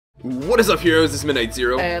What is up, heroes? This is Midnight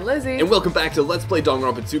Zero. And Lizzie. And welcome back to Let's Play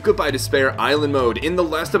Danganronpa 2 Goodbye Despair Island Mode. In the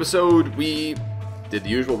last episode, we did the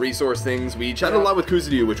usual resource things. We chatted a lot with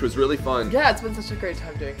Kuzuryu, which was really fun. Yeah, it's been such a great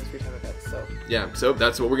time doing his free time events, so. Yeah, so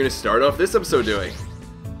that's what we're going to start off this episode doing.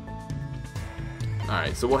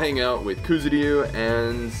 Alright, so we'll hang out with Kuzuryu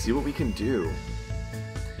and see what we can do.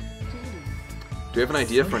 Do we have an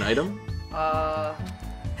idea for an item?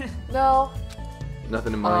 No.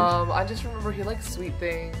 Nothing in mind? I just remember he likes sweet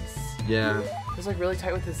things. Yeah. He's like really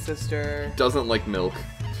tight with his sister. Doesn't like milk.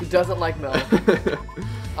 He doesn't like milk.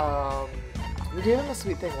 We gave him a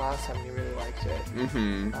sweet thing last time and he really liked it.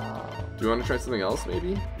 Mm-hmm. Do we want to try something else,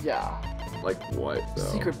 maybe? Yeah. Like what, though?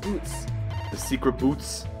 Secret boots. The secret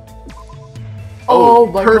boots? Oh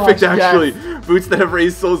my perfect, gosh, actually. yes. Boots that have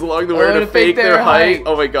raised souls along the way to fake their height.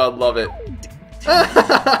 Oh my god, love it.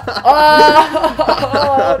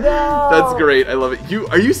 Oh no! That's great. I love it.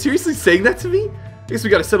 Are you seriously saying that to me? I guess we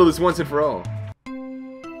gotta settle this once and for all.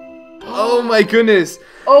 Oh my goodness.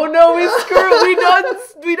 Oh no, we screwed. We done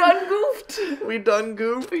goofed. We done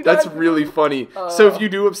goofed. That's really funny. So if you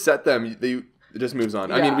do upset them, it just moves on.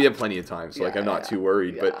 Yeah. I mean, we have plenty of time, so like I'm not too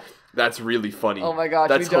worried. Yeah. But that's really funny. Oh my gosh,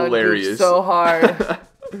 that's we done hilarious. goofed so hard.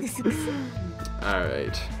 All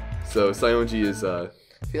right. So Sayonji is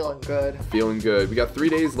feeling good. Feeling good. We got 3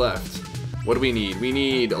 days left. What do we need? We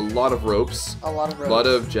need a lot of ropes. A lot of ropes. A lot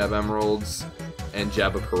of Java emeralds and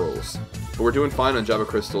Java pearls. But we're doing fine on Java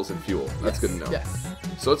crystals and fuel. That's good to know. Yes.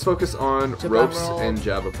 So let's focus on Java ropes emerald. and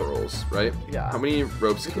Java pearls, right? Yeah. How many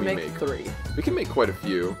ropes can we make? 3. We can make quite a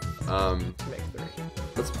few. We can make 3.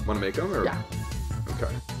 Let's want to make them, or Yeah.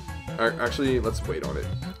 okay. Actually, let's wait on it.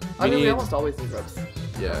 I mean, we almost always need ropes.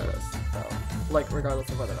 Yeah. So, like, regardless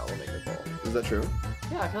of whether or not we'll make the goal. Is that true?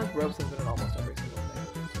 Yeah, I feel like ropes have been in almost every single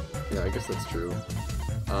thing. Yeah, I guess that's true.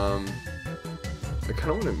 I kind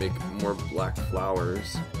of want to make more black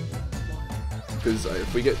flowers. Because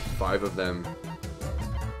if we get 5 of them,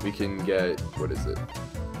 we can get, what is it?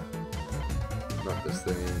 Not this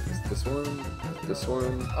thing. Is this one? This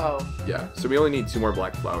one? Oh. Yeah, so we only need 2 more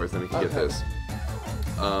black flowers, then we can get this.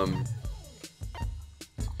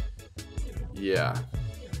 Yeah.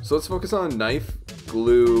 So let's focus on knife,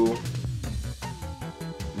 glue,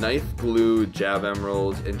 Java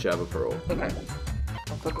emerald, and Java pearl. Okay.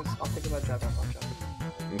 I'll think about Java emerald.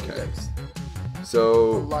 Okay. Yikes.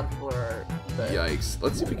 So. A lot of people are. Yikes.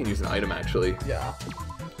 Let's see if we can use an item actually. Yeah.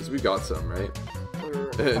 Because we got some, right?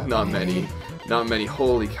 Not many. Not many.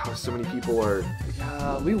 Holy cow, so many people are.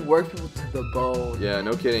 Yeah, we work people to the bone. Yeah,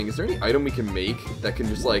 no kidding. Is there any item we can make that can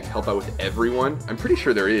just like help out with everyone? I'm pretty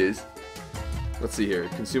sure there is. Let's see here.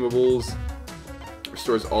 Consumables.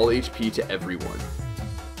 Restores all HP to everyone.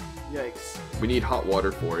 Yikes. We need hot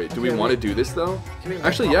water for it. Do we want to do this though?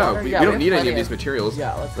 Actually, yeah. We don't need any of these materials.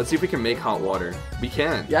 Yeah, let's see if we can make hot water. We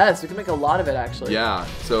can. Yes, we can make a lot of it actually. Yeah,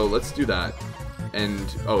 so let's do that.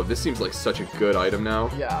 And, oh, this seems like such a good item now.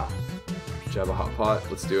 Yeah. Java hot pot.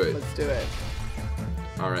 Let's do it. Let's do it.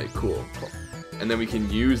 Alright, cool. And then we can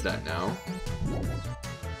use that now.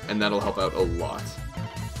 And that'll help out a lot.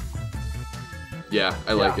 Yeah,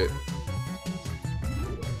 I like it.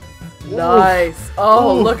 Nice.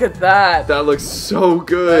 Oh, Ooh. Look at that. That looks so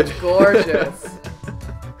good. That's gorgeous.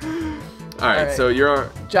 Alright, so you're on...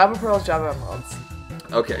 Java pearls, Java emeralds.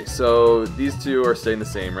 Okay, so these 2 are staying the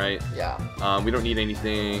same, right? Yeah. We don't need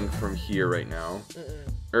anything from here right now.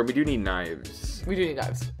 Or we do need knives. We do need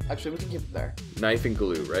knives. Actually, we can keep them there. Knife and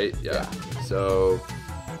glue, right? Yeah. So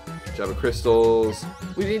Java crystals.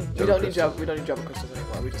 We don't need Java crystals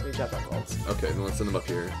anymore. We just need Java emeralds. Okay, then let's send them up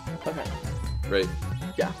here. Okay. Right.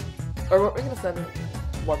 Yeah. Or we're gonna send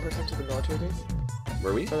one person to the military base.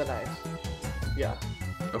 Were we? For the knife. Yeah.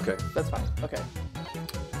 Okay. That's fine. Okay.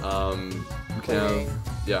 We can have,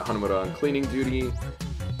 yeah, Hanamura on cleaning duty.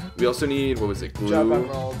 We also need, what was it, glue? Java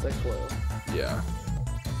emeralds and glue. Yeah.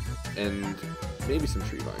 And maybe some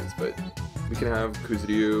tree vines, but we can have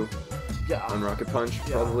Kuzuryu on Rocket Punch,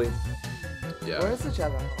 probably. Yeah. Where is the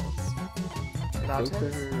Java emeralds?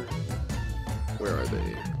 Mountains? Where are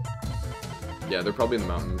they? Yeah, they're probably in the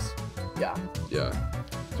mountains. Yeah. Yeah.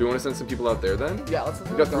 Do we want to send some people out there then? Yeah, let's send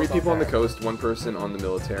some. We got 3 people on the coast, 1 person on the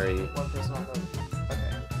military. 1 person on the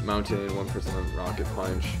mountain, 1 person on Rocket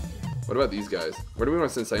Punch. What about these guys? Where do we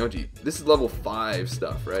want to send Sayonji? This is level 5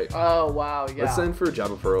 stuff, right? Oh, wow, yeah. Let's send for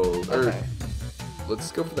Java Pearls. Or Okay.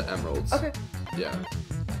 let's go for the emeralds. Okay. Yeah.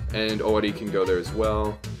 And Owari can go there as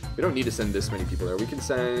well. We don't need to send this many people there. We can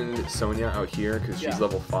send Sonia out here because she's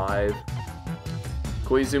level 5.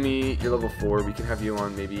 Koizumi, you're level 4. We can have you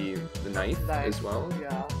on maybe the knife as well.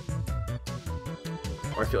 Yeah.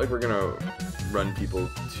 Or I feel like we're going to run people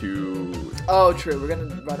too. Oh, true. We're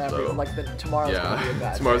gonna run low. like tomorrow's gonna be a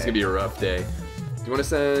bad tomorrow's day. gonna be a rough day. Do you want to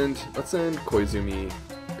send? Let's send Koizumi,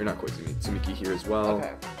 or not Koizumi, Tsumiki here as well.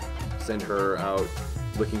 Okay. Send her out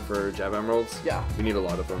looking for Jab Emeralds. Yeah. We need a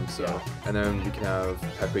lot of them, so. Yeah. And then we can have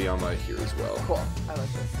Pekuyama here as well. Cool. I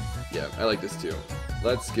like this. Yeah, I like this too.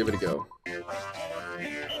 Let's give it a go.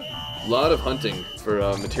 A lot of hunting for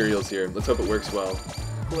materials here. Let's hope it works well.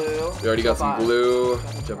 Glue. We already got some glue,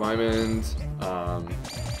 Diamond.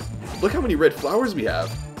 Look how many red flowers we have.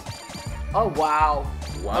 Oh wow.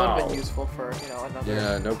 Wow. That would have been useful for another.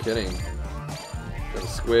 Yeah, no kidding. Got a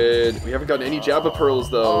squid. We haven't gotten any Jabba pearls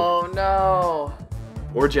though. Oh no.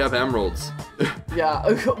 Or Jab Emeralds. Yeah.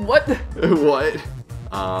 What? What?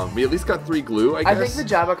 We at least got 3 glue, I guess. I think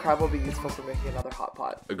the Jabba crab will be useful for making another hot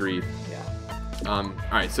pot. Agreed. Yeah.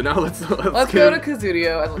 Alright, so now let's go to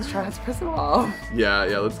Kuzuryu and let's try to piss him off. Yeah,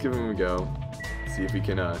 let's give him a go. See if we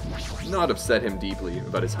can not upset him deeply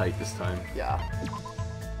about his height this time. Yeah.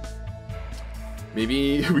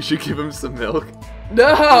 Maybe we should give him some milk.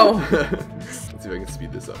 No! Let's see if I can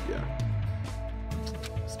speed this up, yeah.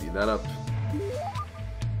 Speed that up.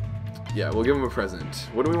 Yeah, we'll give him a present.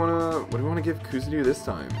 What do we wanna give Kuzuryu this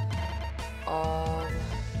time?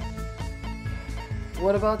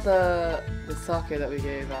 What about the sake that we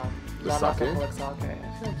gave the sake? Non-alcoholic sake? I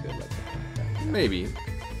feel like we would like that. Maybe.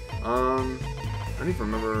 I don't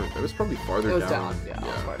even remember. It was probably farther down. It was down. Yeah, it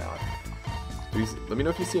was far down. Let me know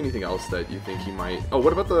if you see anything else that you think he might. Oh,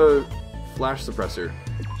 what about the flash suppressor?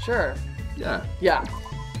 Sure. Yeah. Yeah.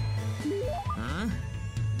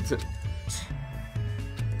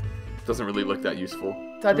 Doesn't really look that useful.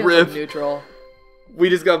 So I think Rip. it's neutral. We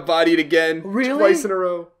just got bodied again. Really? Twice in a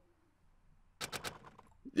row.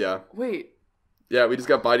 Yeah. Wait. Yeah, we just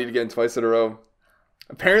got bodied again twice in a row.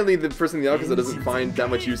 Apparently the person in the Yakuza doesn't find that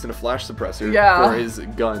much use in a flash suppressor for his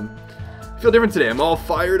gun. I feel different today. I'm all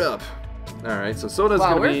fired up. Alright, so Soda's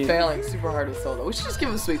gonna be... Wow, we're failing super hard with Soda. We should just give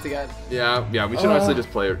him sweets again. Yeah, we should honestly just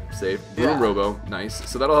play it safe. Yeah. Robo, nice.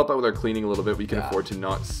 So that'll help out with our cleaning a little bit. We can afford to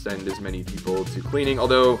not send as many people to cleaning,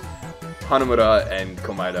 although Hanamura and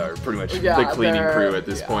Komaeda are pretty much the cleaning crew at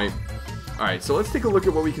this point. Alright, so let's take a look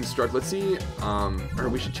at what we construct. Let's see, or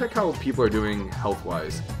we should check how people are doing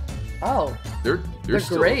health-wise. Oh. They're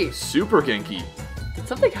still great. Super Genki. Did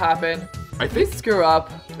something happen? I think screw up.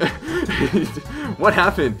 What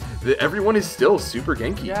happened? Everyone is still super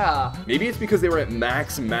Genki. Yeah. Maybe it's because they were at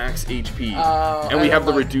max HP. And we have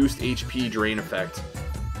the reduced HP drain effect.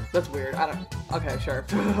 That's weird. I don't. Okay, sure.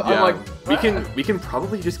 Yeah. We can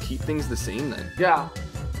probably just keep things the same then. Yeah.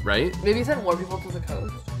 Right? Maybe send more people to the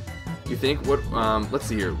coast. You think what? Let's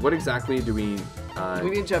see here. What exactly do we? We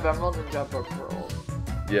need Jab Emerald and Jab Pearl.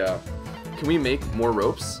 Yeah. Can we make more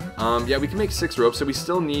ropes? Yeah, we can make 6 ropes, so we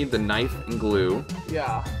still need the knife and glue.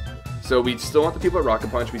 Yeah. So we still want the people at Rocket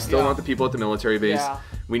Punch, we still want the people at the military base. Yeah.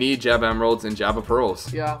 We need Jab Emeralds and Jabba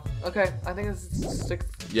Pearls. Yeah, okay, I think it's stick.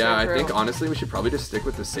 Yeah, I think honestly we should probably just stick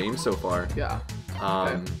with the same so far. Yeah.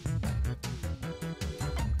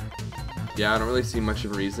 Yeah, I don't really see much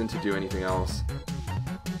of a reason to do anything else.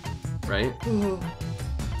 Right?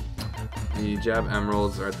 The Jab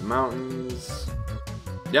Emeralds are at the mountains.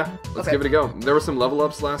 Yeah, let's give it a go. There were some level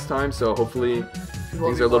ups last time, so hopefully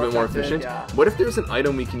things are a little bit more efficient. Yeah. What if there's an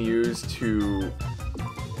item we can use to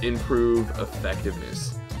improve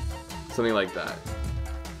effectiveness? Something like that.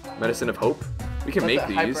 Medicine of Hope? We can make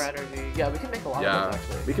these. Hyper energy. Yeah, we can make a lot of those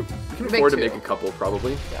actually. We can afford to make a couple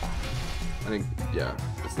probably. Yeah. I think, yeah,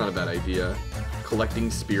 it's not a bad idea. Collecting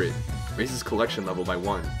Spirit. Raises collection level by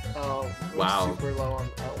 1. Oh, wow. Super low on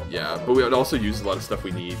that one. Yeah, but we would also use a lot of stuff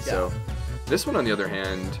we need, so. This one, on the other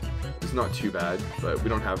hand, is not too bad, but we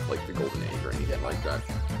don't have, like, the golden egg or anything like that.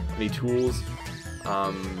 Any tools?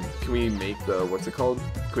 Can we make the, what's it called?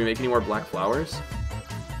 Can we make any more black flowers?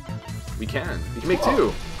 We can. We can make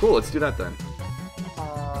 2. Cool, let's do that then.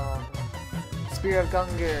 Spear of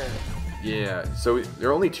Gungar. Yeah, so there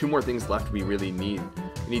are only 2 more things left we really need.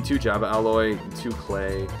 We need 2 Jabba alloy, 2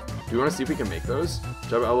 clay. Do we want to see if we can make those?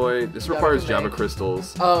 Jabba alloy, this requires Jabba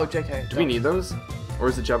crystals. Oh, JK. Do we need those? Or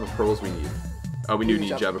is it Jabba pearls we need? Oh, we do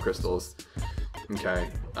need Jabba crystals. Okay.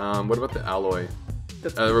 What about the alloy?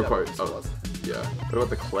 Requires. Oh, yeah. What about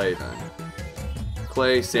the clay then?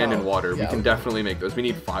 Clay, sand, and water. We can definitely make those. We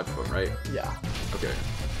need 5 of them, right? Yeah. Okay.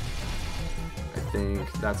 I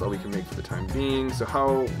think that's all we can make for the time being. So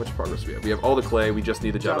much progress do we have? We have all the clay. We just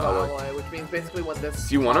need the Jabba alloy. Which means basically when this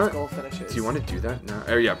class goal finishes. Do you want to do that now?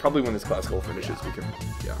 Oh, yeah, probably when this class goal finishes, we can.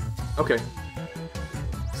 Yeah. Okay.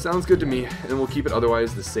 Sounds good to me, and we'll keep it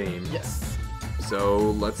otherwise the same. Yes.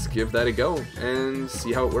 So let's give that a go and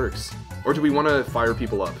see how it works. Or do we want to fire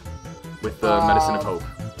people up with the Medicine of Hope?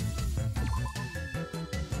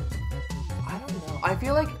 I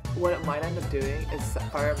feel like what it might end up doing is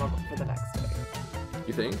fire them up for the next day.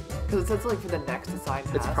 You think? Because it says like for the next assigned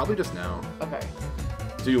task. It's probably just now. Okay.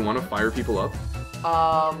 Do you want to fire people up?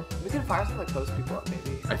 We can fire some like close people up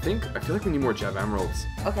maybe. I feel like we need more Jab Emeralds.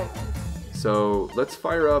 Okay. So let's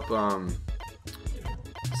fire up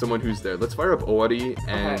someone who's there. Let's fire up Owari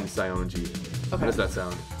and Saionji. Okay. How does that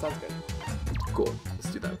sound? Sounds good. Cool. Let's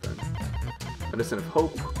do that then. Medicine of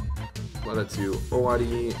Hope. Well, that's to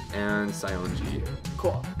Owari and Saionji.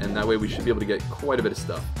 Cool. And that way we should be able to get quite a bit of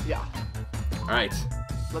stuff. Yeah. All right.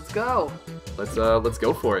 Let's go. Let's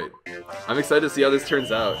go for it. I'm excited to see how this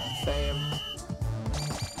turns out. Same.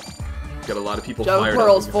 Got a lot of people Jab fired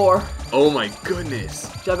Pearls up. 4. Oh my goodness.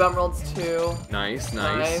 Jab Emeralds 2. Nice.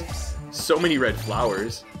 Knives. So many red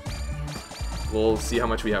flowers. We'll see how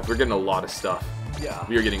much we have. We're getting a lot of stuff. Yeah.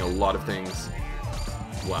 We are getting a lot of things.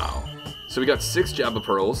 Wow. So we got 6 Jabba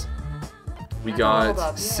Pearls. We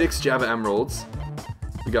got 6 Jabba Emeralds.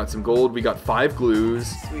 We got some gold. We got 5 glues.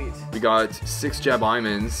 Sweet. We got 6 Jabba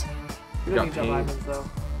Diamonds. We got don't need Jab Diamonds though.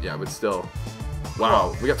 Yeah, but still.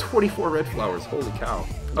 Wow. We got 24 red flowers. Holy cow.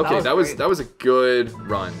 Okay, that was a good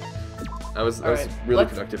run. That was really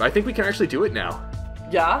productive. I think we can actually do it now.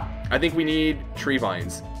 Yeah? I think we need tree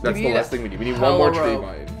vines. That's the last thing we need. We need one more tree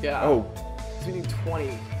vine. Yeah. Oh. So we need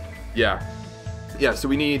 20. Yeah. Yeah, so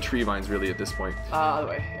we need tree vines really at this point. Other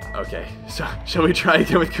way, yeah. Okay, so shall we try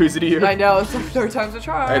again with Kuzuryu? I know, it's the third time's a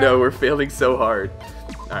try. I know, we're failing so hard.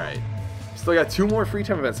 Alright. Still got 2 more free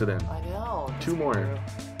time events with him. I know. 2 more.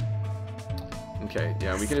 Okay,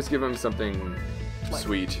 yeah, we can just give him something like,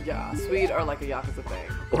 sweet. Yeah, sweet or like a Yakuza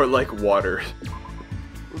thing. Or like water.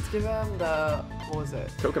 Let's give him the, what was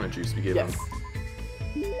it? Coconut juice we gave him.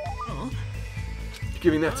 Yes.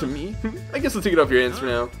 Giving that to me? I guess we'll take it off your hands for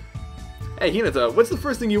now. Hey, Hinata, what's the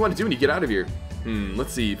first thing you want to do when you get out of here?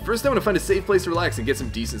 Let's see. First, I want to find a safe place to relax and get some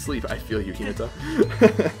decent sleep. I feel you, Hinata.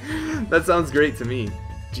 That sounds great to me.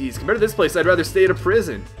 Jeez, compared to this place, I'd rather stay at a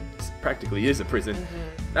prison. This practically is a prison.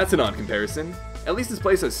 That's an odd comparison. At least this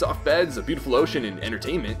place has soft beds, a beautiful ocean, and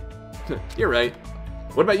entertainment. You're right.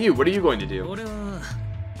 What about you? What are you going to do?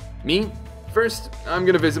 Me? First, I'm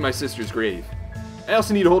going to visit my sister's grave. I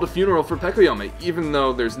also need to hold a funeral for Pekoyama, even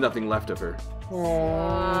though there's nothing left of her.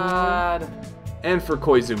 God. And for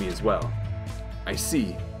Koizumi as well. I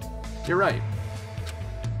see. You're right.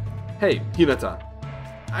 Hey, Hinata.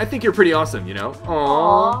 I think you're pretty awesome, you know?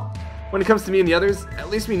 Aww. When it comes to me and the others, at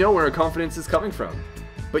least we know where our confidence is coming from.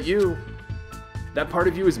 But you, that part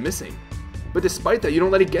of you is missing. But despite that, you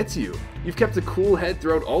don't let it get to you. You've kept a cool head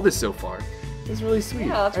throughout all this so far. It's really sweet.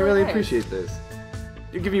 Yeah, that's I really nice. appreciate this.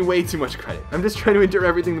 You're giving me way too much credit. I'm just trying to endure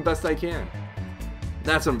everything the best I can.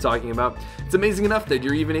 That's what I'm talking about. It's amazing enough that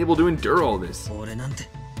you're even able to endure all this.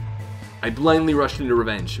 I blindly rushed into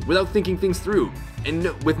revenge, without thinking things through, and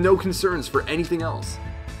with no concerns for anything else.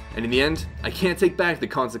 And in the end, I can't take back the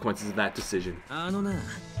consequences of that decision.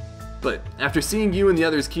 But after seeing you and the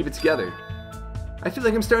others keep it together, I feel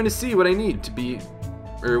like I'm starting to see what I need to be,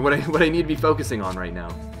 or what I need to be focusing on right now.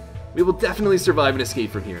 We will definitely survive and escape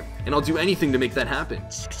from here, and I'll do anything to make that happen.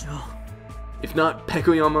 If not,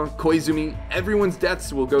 Pekoyama, Koizumi, everyone's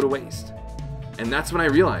deaths will go to waste. And that's when I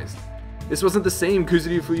realized. This wasn't the same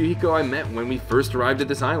Kuzuryu Fuyuhiko I met when we first arrived at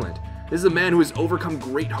this island. This is a man who has overcome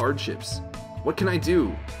great hardships. What can I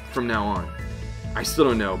do from now on? I still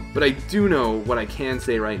don't know, but I do know what I can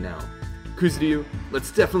say right now. Kuzuryu,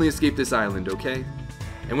 let's definitely escape this island, okay?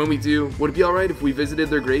 And when we do, would it be alright if we visited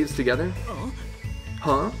their graves together?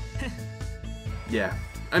 Huh? Yeah,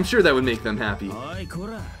 I'm sure that would make them happy.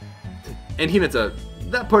 And Hinata,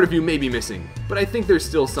 that part of you may be missing, but I think there's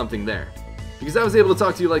still something there. Because I was able to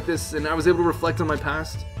talk to you like this, and I was able to reflect on my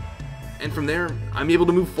past. And from there, I'm able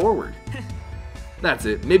to move forward. That's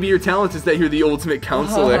it. Maybe your talent is that you're the ultimate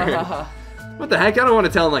counselor. What the heck? I don't want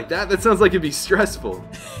to tell him like that. That sounds like it'd be stressful.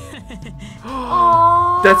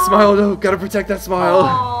 That smile, though. Gotta protect that smile.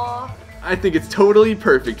 Aww. I think it's totally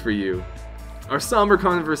perfect for you. Our somber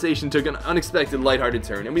conversation took an unexpected lighthearted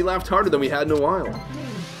turn, and we laughed harder than we had in a while.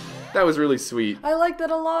 That was really sweet. I like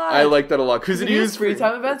that a lot. I like that a lot. Kuzuryu's free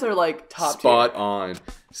time events are like top spot tier. on.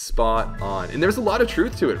 Spot on. And there's a lot of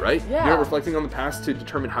truth to it, right? Yeah. You know, reflecting on the past to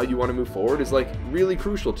determine how you want to move forward is like really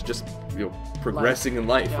crucial to just, you know, progressing in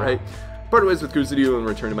life, Yeah. right? Part ways with Kuzuryu and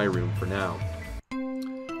return to my room for now.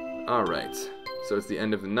 Alright. So it's the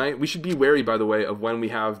end of the night. We should be wary, by the way, of when we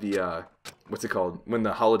have the, what's it called? When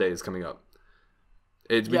the holiday is coming up.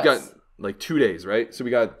 We've got like 2 days, right? So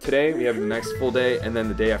we got today, we have the next full day, and then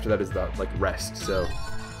the day after that is the like rest. So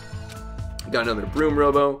got another broom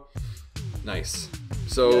robo. Nice.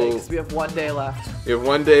 So Yikes, we have 1 day left. we have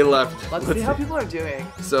 1 day left. Let's see how people are doing.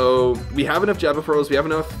 So we have enough Jabba pearls. We have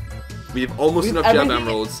enough We have almost enough Jab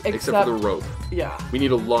Emeralds except for the rope. Yeah. We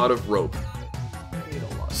need a lot of rope. We need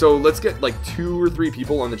a lot. So let's get like 2 or 3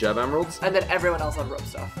 people on the Jab Emeralds. And then everyone else on rope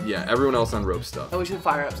stuff. Yeah, everyone else on rope stuff. And we should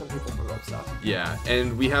fire up some people for rope stuff. Yeah,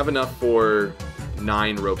 and we have enough for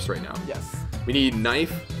 9 ropes right now. Yes. We need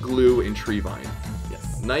knife, glue, and tree vine.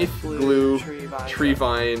 Yes. Knife, glue, tree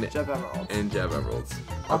vine, Jab Emeralds. and Jab Emeralds.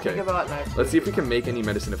 I'll Okay. think about knife. Let's see if we can make any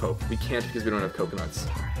medicine of hope. We can't because we don't have coconuts.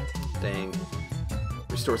 Dang.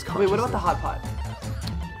 Restores consciousness. Wait, what about the hot pot?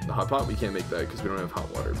 The hot pot? We can't make that because we don't have hot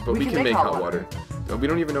water. But We we can can make make hot hot water. We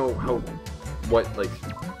don't even know what like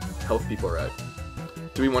health people are at.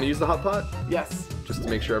 Do we want to use the hot pot? Yes. Just to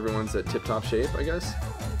make sure everyone's at tip-top shape, I guess.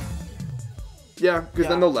 Yeah, because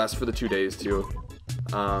then they'll last for the 2 days too.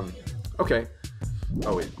 Okay.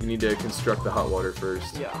 Oh wait, we need to construct the hot water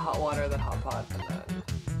first. Yeah, hot water, then hot pot, and then...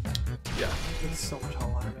 Yeah. There's so much hot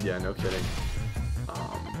water, man. Yeah, no kidding.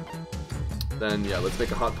 Then yeah, let's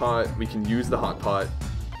make a hot pot. We can use the hot pot.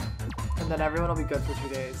 And then everyone will be good for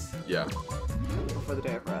 2 days. Yeah. Before the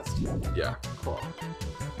day of rest. Yeah. Cool.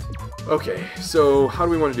 Okay, so how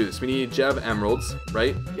do we want to do this? We need Jab Emeralds,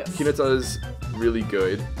 right? Yes. Hinata's really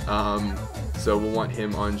good. So we'll want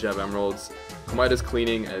him on Jab Emeralds. Komaida's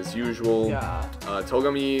cleaning as usual. Yeah.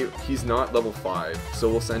 Togami, he's not level 5, so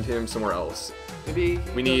we'll send him somewhere else. Maybe...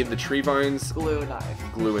 We need the tree vines, glue,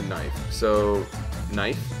 knife. glue, and knife. So,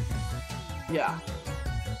 knife? Yeah.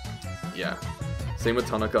 Yeah. Same with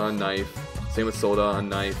Tanaka on knife. Same with Soda on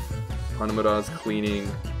knife. Hanamura's cleaning.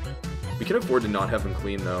 We can afford to not have him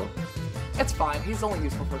clean, though. It's fine. He's only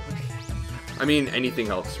useful for cooking. I mean, anything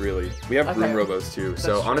helps, really. We have Broom Robos, too.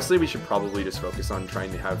 So, true. honestly, we should probably just focus on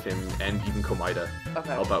trying to have him and even Komaida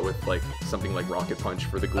help out with, like, something like Rocket Punch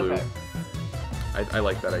for the glue. Okay. I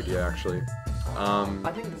like that idea, actually.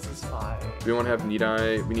 I think this is fine. We want to have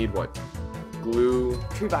Nidai. We need what? Glue,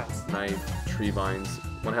 Tree vines. knife, tree vines.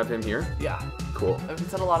 Want to have him here? Yeah. Cool. And we can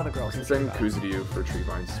send a lot of the girls. We can send Kuzuryu for tree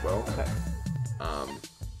vines as well. Okay.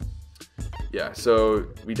 Yeah, so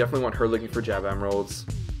we definitely want her looking for Jab Emeralds.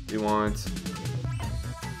 We want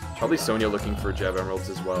probably Sonia looking for Jab Emeralds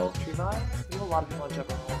as well. Tree vines? We have a lot of people on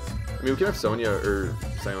Jab Emeralds. I mean, we can have Sonia or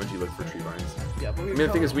Saionji look for tree vines. Yeah, but I mean, the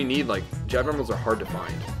thing is, we need, like, Jab Emeralds are hard to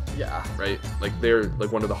find, Yeah. right? Like, they're,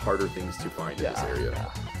 like, one of the harder things to find in this area.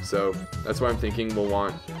 Yeah. So, that's why I'm thinking we'll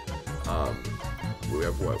want, we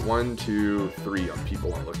have, what, 1, 2, 3 on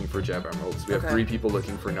people on looking for Jab Emeralds. We have 3 people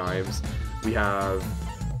looking for knives. We have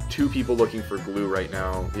 2 people looking for glue right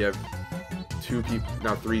now. We have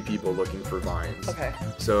 3 people looking for vines. Okay.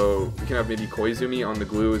 So, we can have maybe Koizumi on the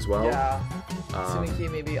glue as well. Yeah. Sumiki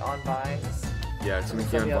maybe on vines. Yeah,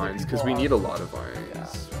 Tsumiki on vines, because we need a lot of vines.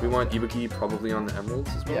 Yeah. We want Ibuki probably on the emeralds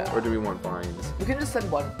as well, Yeah. or do we want vines? We can just send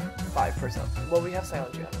 1 5%. Well, we have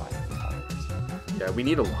Saionji on vines for 5%. Yeah, we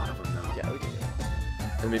need a lot of them now. Yeah, we do.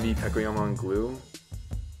 And maybe Pekoyama on glue.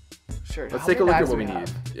 Sure. Let's take a look at what we need.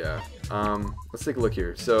 Yeah. Let's take a look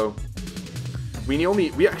here. So we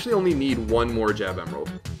actually only need 1 more Jab Emerald.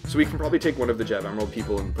 So we can probably take one of the Jab Emerald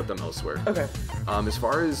people and put them elsewhere. Okay. As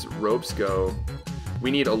far as ropes go,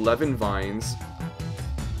 we need 11 vines,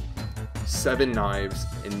 7 knives,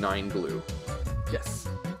 and 9 glue. Yes.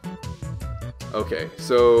 Okay,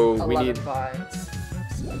 so we 11 need vines.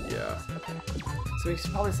 yeah. Okay. So we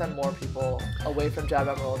should probably send more people away from Jab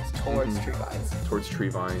Emeralds towards tree vines. Towards tree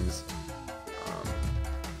vines.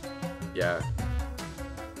 Yeah.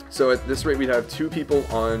 So at this rate, we'd have 2 people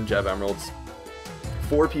on Jab Emeralds,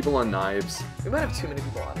 4 people on knives. We might have too many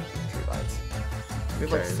people on tree vines. We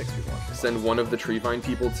have like 6 people on tree vines. Send one of the tree vine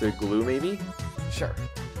people to glue, maybe? Sure.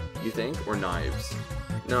 You think? Or knives?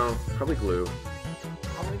 No, probably glue.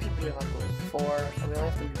 How many people do we have on glue? 4. And we only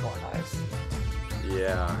have 3 people on knives.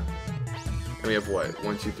 Yeah. And we have what?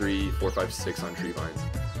 1, 2, 3, 4, 5, 6 on tree vines.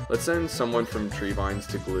 Let's send someone from tree vines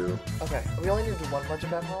to glue. Okay. We only need 1 more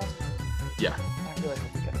Jab Emerald? Yeah. I really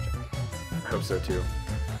hope we get a Jab Emerald. I hope so too.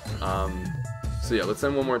 So yeah, let's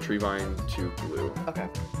send 1 more tree vine to glue. Okay.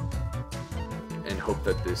 And hope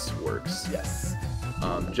that this works. Yes.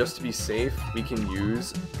 Just to be safe, we can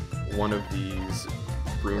use one of these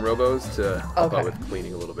broom robos to help out with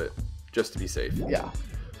cleaning a little bit. Just to be safe. Yeah.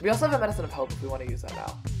 We also have a medicine of hope if we want to use that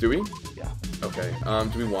now. Do we? Yeah. Okay.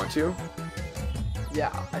 Do we want to? Yeah,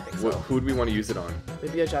 I think so. Who would we want to use it on?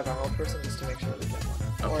 Maybe a Jab Emerald person just to make sure that we get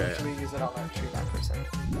one. Okay. Or should we use it on a tree vine person?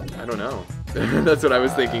 I don't know. That's what I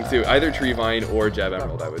was thinking too. Either tree vine or Jab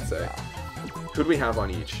Emerald, I would say. Yeah. Who do we have on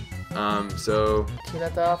each? So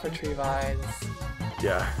Hinata for tree vines.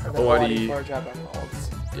 yeah, And then Owari. for Jab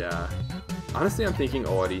Emeralds. Yeah. Honestly, I'm thinking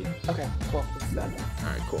Owari. Okay, cool. Let's do that. All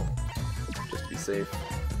right, cool. Just to be safe.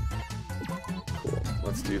 Cool.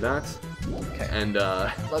 Let's do that. Okay. And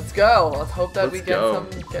let's go. Let's hope that let's we go.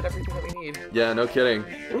 get everything that we need. Yeah, no kidding.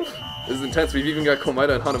 Oof. This is intense. We've even got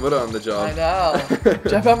Komaeda and Hanamura on the job. I know.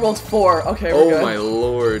 Jeff Emerald's 4. Okay, we're good. Oh my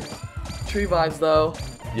lord. Tree vines though.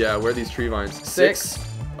 Yeah, where are these tree vines? 6.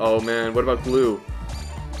 Oh man, what about glue?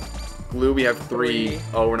 Glue, we have 3.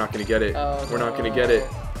 Oh, we're not gonna get it. Oh, we're not gonna get it.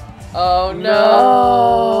 Oh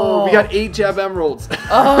no! We got 8 Jab Emeralds.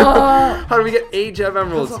 Oh. How do we get 8 Jab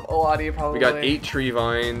Emeralds? Owadi, probably. We got 8 tree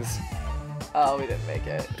vines. Oh, we didn't make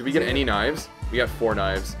it. Did we get any knives? We got 4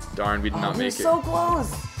 knives. Darn, we did not make it. So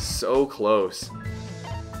close. So close.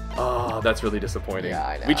 Oh, that's really disappointing. Yeah,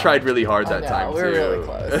 I know. We tried really hard that time, we were too. really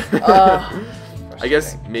close. I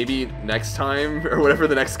guess maybe next time, or whatever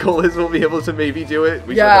the next goal is, we'll be able to maybe do it.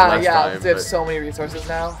 We tried that last time, we have so many resources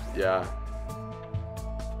now. Yeah.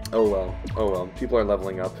 Oh well. People are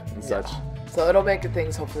leveling up and such. So it'll make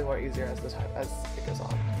things hopefully more easier as it goes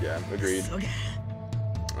on. Yeah, agreed.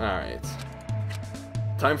 Alright.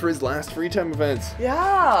 Time for his last free time event.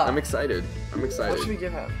 Yeah! I'm excited. What should we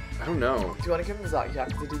give him? I don't know. Do you want to give him the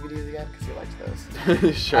Yakuza DVDs again? Because he likes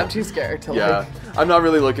those. Sure. I'm too scared to Yeah, I'm not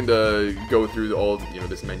really looking to go through all,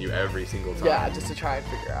 this menu every single time. Yeah, just to try and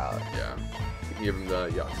figure out. Yeah. We can give him the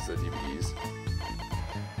Yakuza DVDs.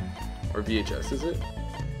 Or VHS, is it?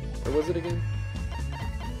 Or was it again?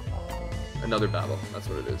 Another battle. That's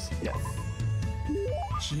what it is. Yes.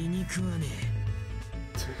 So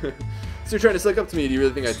you're trying to suck up to me. Do you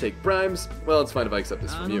really think I'd take bribes? Well, it's fine if I accept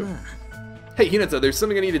this from you. Hey, Hinata, there's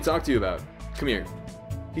something I need to talk to you about. Come here.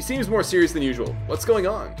 He seems more serious than usual. What's going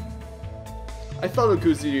on? I followed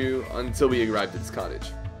Kuzuryu until we arrived at his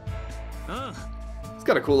cottage. It's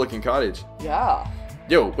got a cool looking cottage. Yeah.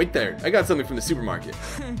 Yo, wait there. I got something from the supermarket.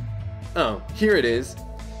 Oh, here it is.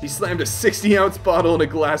 He slammed a 60-ounce bottle in a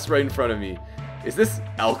glass right in front of me. Is this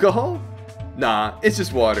alcohol? Nah, it's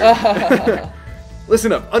just water.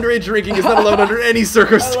 Listen up, underage drinking is not allowed under any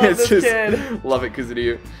circumstances. I love this kid. Love it,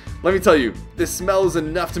 Kuzuryu. Let me tell you, this smell is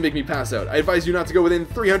enough to make me pass out. I advise you not to go within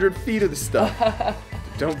 300 feet of this stuff.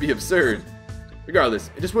 Don't be absurd.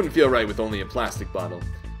 Regardless, it just wouldn't feel right with only a plastic bottle.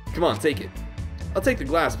 Come on, take it. I'll take the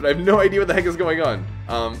glass, but I have no idea what the heck is going on.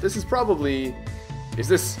 This is probably... Is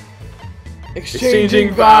this...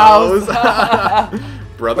 Exchanging vows.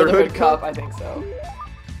 Brotherhood cup? I think so.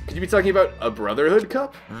 Could you be talking about a brotherhood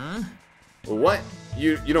cup? Huh? What?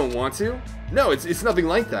 You don't want to? No, it's nothing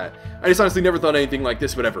like that. I just honestly never thought anything like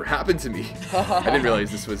this would ever happen to me. I didn't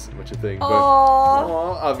realize this was much a thing. But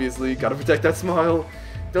obviously, gotta protect that smile.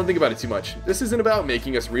 Don't think about it too much. This isn't about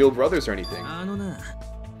making us real brothers or anything.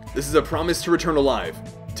 This is a promise to return alive,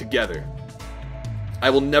 together. I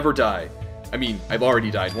will never die. I mean, I've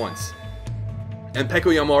already died once. And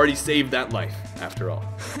Pekoyama already saved that life, after all.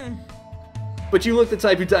 But you look the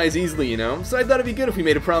type who dies easily, you know? So I thought it'd be good if we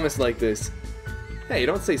made a promise like this. Hey,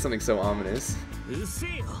 don't say something so ominous.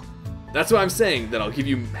 That's what I'm saying, that I'll give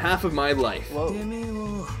you half of my life.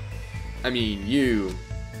 Whoa. I mean, you.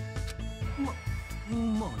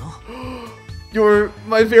 You're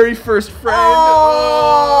my very first friend.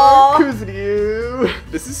 Oh, Kuzuryu.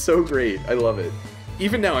 This is so great. I love it.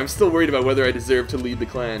 Even now, I'm still worried about whether I deserve to lead the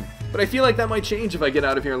clan. But I feel like that might change if I get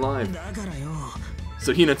out of here alive.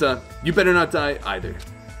 So Hinata, you better not die either.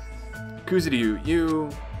 Kuzuryu, you...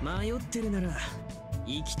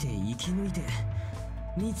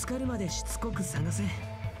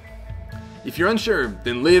 If you're unsure,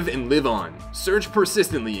 then live and live on. Search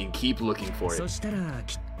persistently and keep looking for it.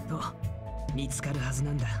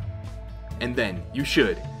 And then, you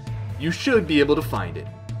should be able to find it.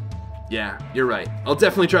 Yeah, you're right. I'll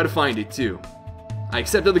definitely try to find it, too. I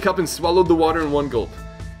accepted the cup and swallowed the water in one gulp.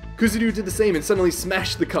 Kuzuryu did the same and suddenly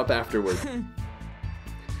smashed the cup afterward.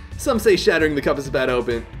 Some say shattering the cup is a bad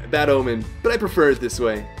omen, but I prefer it this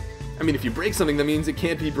way. I mean, if you break something, that means it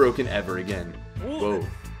can't be broken ever again. Whoa.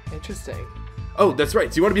 Interesting. Oh, that's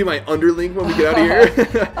right. So you want to be my underling when we get out of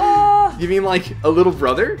here? You mean like a little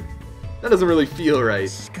brother? That doesn't really feel right.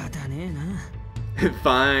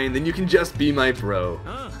 Fine, then you can just be my bro.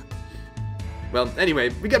 Well, anyway,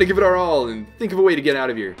 we gotta give it our all and think of a way to get out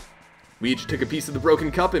of here. We each took a piece of the broken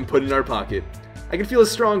cup and put it in our pocket. I can feel a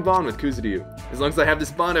strong bond with Kuzuryu. As long as I have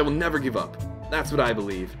this bond, I will never give up. That's what I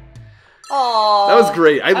believe. Aww. That was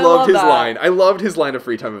great. I loved his line. I loved his line of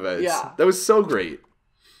free time events. Yeah. That was so great.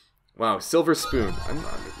 Wow, silver spoon. I'm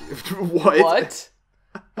not... What?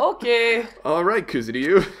 Okay. Alright,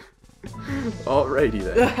 Kuzuryu. Alrighty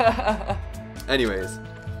then. Anyways.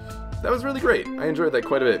 That was really great. I enjoyed that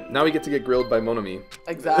quite a bit. Now we get to get grilled by Monomi.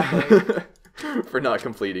 Exactly. For not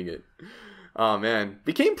completing it. Oh man.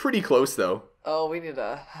 We came pretty close though. Oh, we need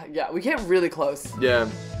to... Yeah, we came really close. Yeah.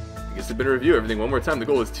 I guess a bit of review everything one more time. The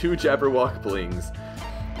goal is 2 Jabberwock blings.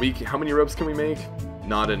 How many ropes can we make?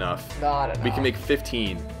 Not enough. Not enough. We can make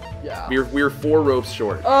 15. Yeah. We're 4 ropes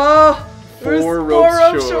short. Oh, 4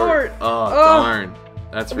 ropes short. Oh, darn.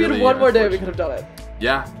 That's really If we had one more day, we could have done it.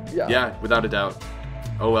 Yeah, without a doubt.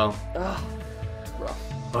 Oh well. Rough.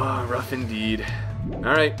 Oh, rough indeed.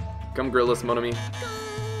 Alright, come grill us, mon ami.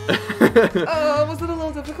 Was it a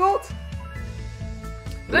little difficult?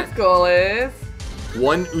 Next goal is...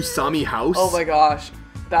 1 Usami house? Oh my gosh.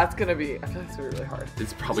 That's gonna be... I feel like it's gonna be really hard.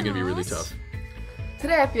 It's probably gonna be really tough.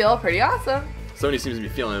 Today I feel pretty awesome. Sony seems to be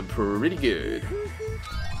feeling pretty good.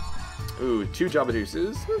 Ooh, 2 Java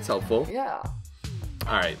Juices. That's helpful. Yeah.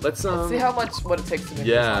 Alright, let's see how much what it takes to make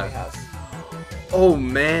yeah. this house. Oh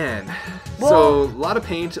man. Well, so a lot of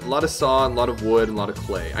paint, a lot of saw, a lot of wood, and a lot of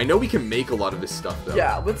clay. I know we can make a lot of this stuff though.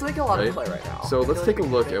 Yeah, let's make a lot of clay right now. So let's take a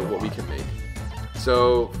look at what we can make.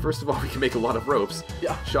 So first of all, we can make a lot of ropes.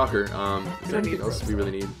 Yeah. Shocker. Is there anything else we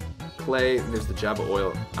really need? Clay, and there's the Java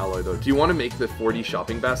oil alloy though. Do you want to make the 4D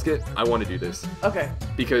shopping basket? I want to do this. Okay.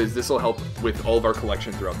 Because this will help with all of our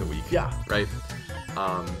collection throughout the week. Yeah. Right?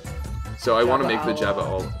 So I want to make the Java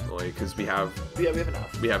alloy because we have... Yeah, we have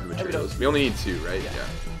enough. We have the materials. We only need 2, right? Yeah.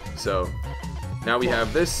 So now we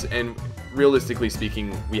have this, and realistically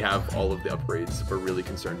speaking, we have all of the upgrades we're really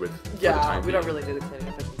concerned with. Yeah, for the time we don't really need the cleaning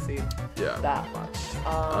efficiency that much.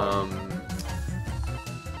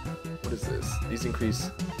 What is this? These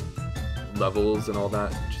increase levels and all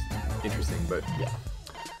that, which is interesting, but yeah.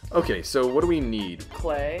 Okay, so what do we need?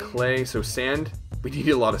 Clay. Clay. So sand. We need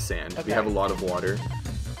a lot of sand. Okay. We have a lot of water.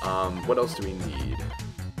 What else do we need?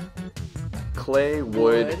 Clay,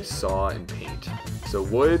 wood, saw, and paint. So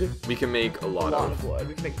wood, we can make a lot of wood.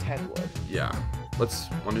 We can make 10 wood. Yeah. Want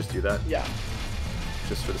to just do that? Yeah.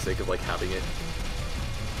 Just for the sake of like having it.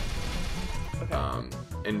 Okay.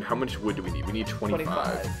 And how much wood do we need? We need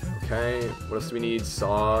 25. Okay. What else do we need?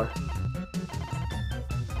 Saw.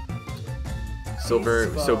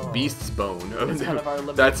 Silver. So beast's bone. Kind of our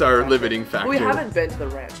that's our limiting factor. We haven't been to the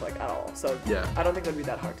ranch like at all, so yeah. I don't think it would be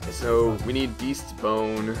that hard to get. So we need beast's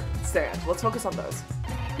bone. Sand. Let's focus on those.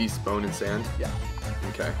 Beast's bone and sand. Yeah.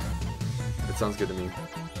 Okay. That sounds good to me.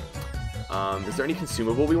 Is there any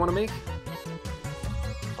consumable we want to make?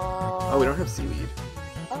 Oh, we don't have seaweed.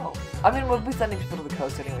 Oh. I mean, we'll be sending people to the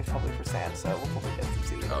coast anyways, probably for sand, so we'll probably get some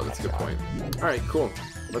seaweed. Oh, that's a good point. All right, cool.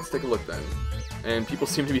 Let's take a look then. And people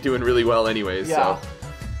seem to be doing really well anyways, so...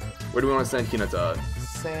 Where do we want to send Hinata?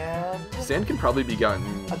 Sand? Sand can probably be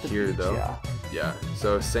gotten at the here, beach, though. Yeah. Yeah,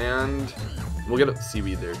 so sand... We'll get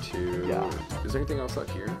seaweed there, too. Yeah. Is there anything else out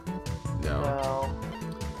here? No. No.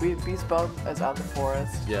 Beast bone is out in the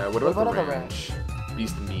forest. Yeah, what about the ranch?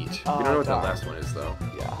 Beast meat. We don't know what that last one is, though.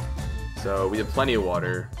 Yeah. So we have plenty of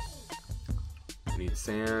water. We need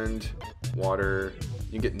sand, water.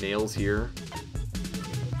 You can get nails here.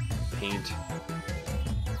 Paint.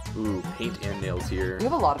 Ooh, paint and nails here. We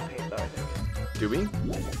have a lot of paint, though, I think. Do we? I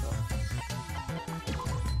think so.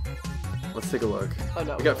 Let's take a look. Oh,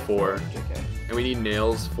 no. We got 4. Okay. And we need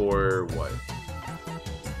nails for what?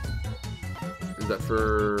 Is that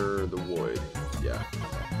for the wood? Yeah.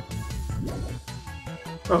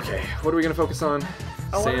 Okay, what are we going to focus on?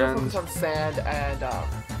 I want to focus on sand and,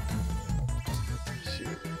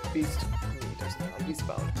 beast meat or something. Beast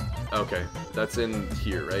bone. Okay, that's in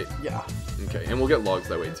here, right? Yeah. Okay, and we'll get logs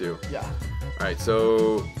that way, too. Yeah. Alright,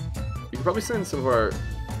 so we can probably send some of our...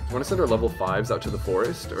 Want to send our level 5s out to the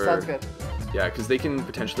forest? Or... Sounds good. Yeah, because they can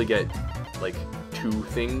potentially get, like, 2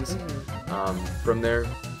 things from there.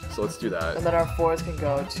 So let's do that. And then our 4s can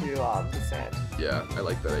go to the sand. Yeah, I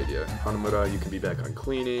like that idea. Hanamura, you can be back on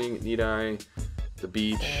cleaning. Nidai, the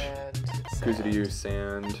beach. Kuzuryu,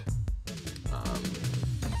 sand.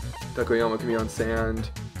 Takoyama can be on sand.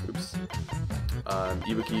 Oops.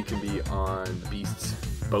 Ibuki can be on beast's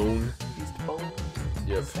bone. Beast bone.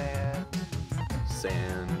 Yep. Sand.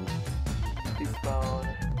 Sand. Beast bone.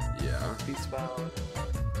 Yeah. Beast bone.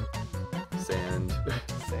 Sand.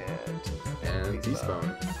 Sand. And beast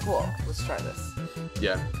bone. Cool. Let's try this.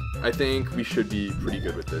 Yeah. I think we should be pretty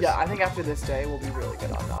good with this. Yeah, I think after this day, we'll be really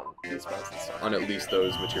good on beast bones and stuff. On at least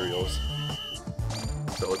those materials.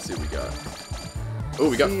 So let's see what we got. Oh,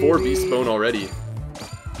 we got 4 beast bone already.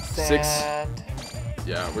 Sand. 6.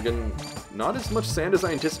 Yeah, we're getting not as much sand as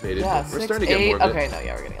I anticipated. Yeah, but we're 6, starting to get 8. more of it. Okay, no,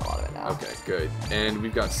 yeah, we're getting a lot of it now. Okay, good. And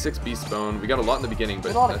we've got 6 beast bone. We got a lot in the beginning,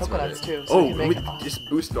 but a lot of that's not coconuts it. too. So we just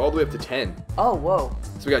boosted all the way up to 10. Oh, whoa.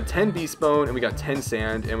 So we got 10 beast bone, and we got 10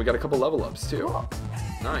 sand, and we got a couple level ups too. Cool.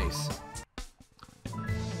 Nice.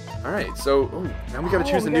 All right, so now we gotta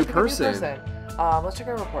choose a new person. Let's check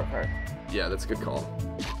our report card. Yeah, that's a good call.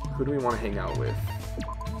 Who do we want to hang out with?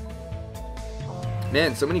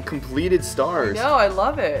 Man, so many completed stars. No, I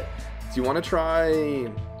love it. Do you want to try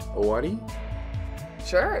Owari?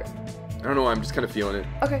 Sure. I don't know why, I'm just kind of feeling it.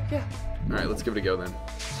 Okay, yeah. Alright, let's give it a go then.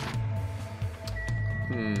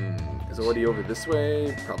 Is Owari over this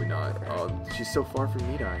way? Probably not. Oh, she's so far from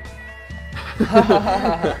Midai.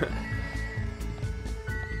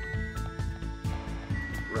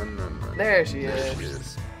 Run. There she There is. she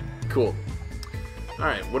is. Cool.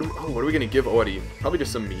 Alright, what are we gonna give Owari? Probably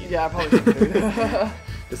just some meat. Yeah, probably some food.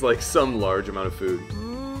 It's like some large amount of food.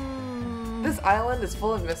 This island is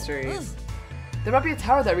full of mysteries. There might be a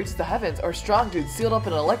tower that reaches the heavens, or strong dudes sealed up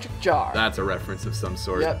in an electric jar. That's a reference of some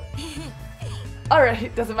sort. Yep.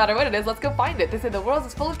 Alright, doesn't matter what it is, let's go find it. They say the world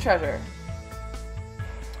is full of treasure.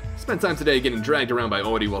 Spent time today getting dragged around by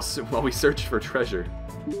Owari while we searched for treasure.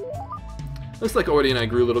 Looks like Owari and I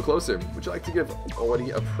grew a little closer. Would you like to give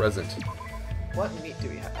Owari a present? What meat do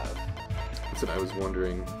we have? That's what I was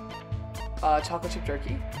wondering. Chocolate chip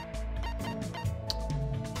jerky?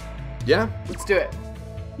 Yeah? Let's do it.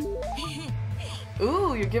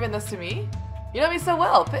 Ooh, you're giving this to me? You know me so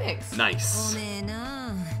well, thanks. Nice.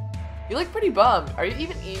 You look pretty bummed. Are you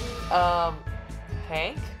even eating,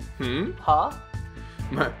 Hank? Huh?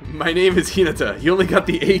 My name is Hinata. You only got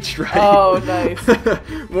the H right. Oh, nice.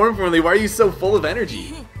 More importantly, why are you so full of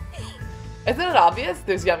energy? Isn't it obvious?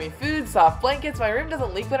 There's yummy food, soft blankets, my room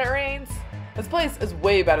doesn't leak when it rains. This place is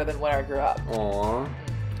way better than when I grew up. Aww.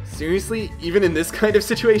 Seriously? Even in this kind of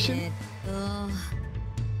situation?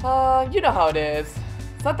 You know how it is.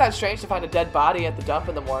 It's not that strange to find a dead body at the dump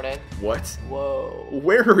in the morning. What? Whoa.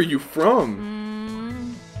 Where are you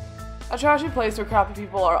from? A trashy place where crappy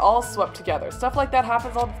people are all swept together. Stuff like that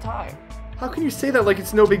happens all the time. How can you say that like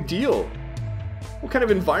it's no big deal? What kind of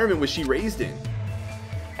environment was she raised in?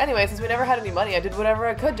 Anyway, since we never had any money, I did whatever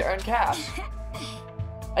I could to earn cash.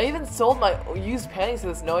 I even sold my used panties to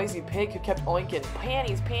this noisy pig who kept oinking,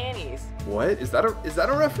 panties, panties. What? Is that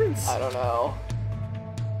a reference? I don't know.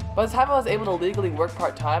 By the time I was able to legally work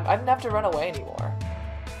part-time, I didn't have to run away anymore.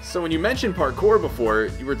 So when you mentioned parkour before,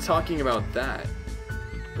 you were talking about that.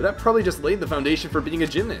 But that probably just laid the foundation for being a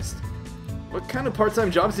gymnast. What kind of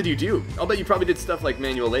part-time jobs did you do? I'll bet you probably did stuff like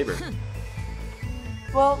manual labor.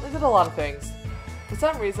 Well, I did a lot of things. For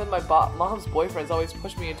some reason, my mom's boyfriends always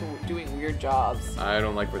push me into doing weird jobs. I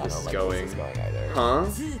don't like where this is going. Either. Huh?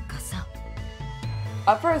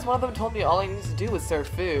 At first, one of them told me all I needed to do was serve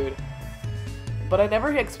food. But I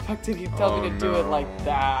never expected he'd tell me to do it like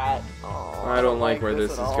that. Oh, I don't like where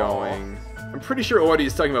this is going. I'm pretty sure Owari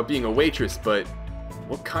is talking about being a waitress, but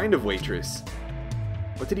what kind of waitress?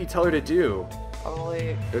 What did he tell her to do? Probably.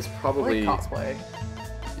 It was probably cosplay.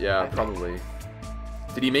 Yeah, probably.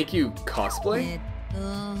 Did he make you cosplay?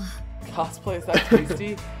 Cosplay, is that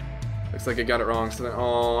tasty? Looks like I got it wrong. So then,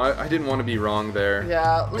 oh, I didn't want to be wrong there.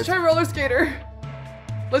 Yeah, let's try roller skater.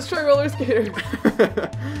 Let's try roller skater.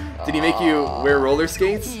 Did he make you wear roller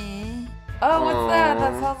skates? Oh, what's that?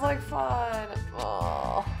 That sounds like fun.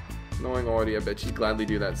 Oh. Knowing Owari, I bet she'd gladly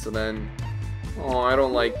do that. So then, oh, I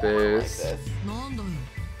don't like this.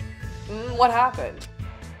 What happened?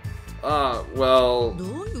 Well.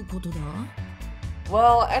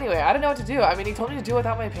 Well, anyway, I didn't know what to do. I mean, he told me to do it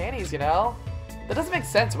without my panties, you know? That doesn't make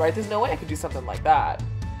sense, right? There's no way I could do something like that.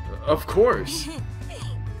 Of course.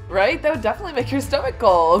 Right? That would definitely make your stomach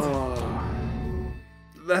cold.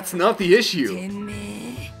 That's not the issue.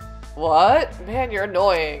 What? Man, you're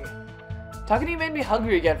annoying. Talking to you made me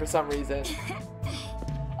hungry again for some reason.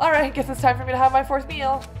 Alright, guess it's time for me to have my fourth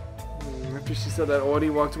meal. After she said that, Owari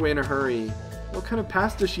walked away in a hurry. What kind of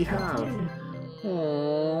past does she have?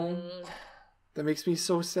 Aww. That makes me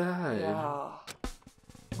so sad. Yeah.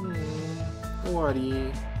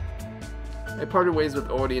 Owari. I parted ways with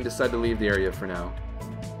Owari and decided to leave the area for now.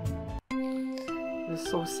 It's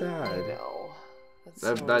so sad. I know. That's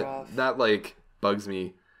so rough. That like bugs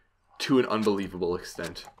me to an unbelievable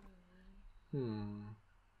extent.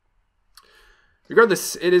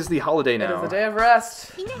 Regardless, it is the holiday now. It is a day of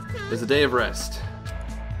rest. It's a day of rest.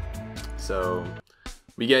 So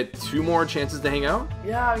we get 2 more chances to hang out.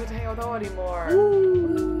 Yeah, we get to hang out with Owari more.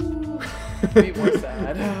 Woo. Be more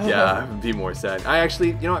sad. Yeah, be more sad. I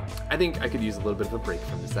actually, you know what? I think I could use a little bit of a break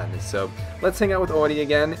from the sadness. So let's hang out with Owari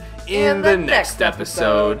again in the next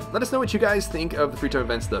episode. Let us know what you guys think of the free time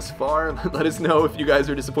events thus far. Let us know if you guys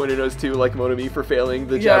are disappointed in us too, like Motomi for failing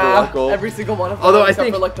the Jabberwock goal. Every single one of them. Although I except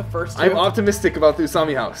think for like the first 2. I'm optimistic about the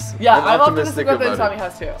Usami House. Yeah, I'm optimistic about the Usami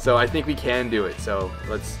House too. So I think we can do it. So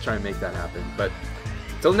let's try and make that happen. But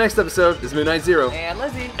until the next episode, this is Moon Knight Zero and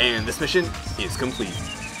Lizzie, and this mission is complete.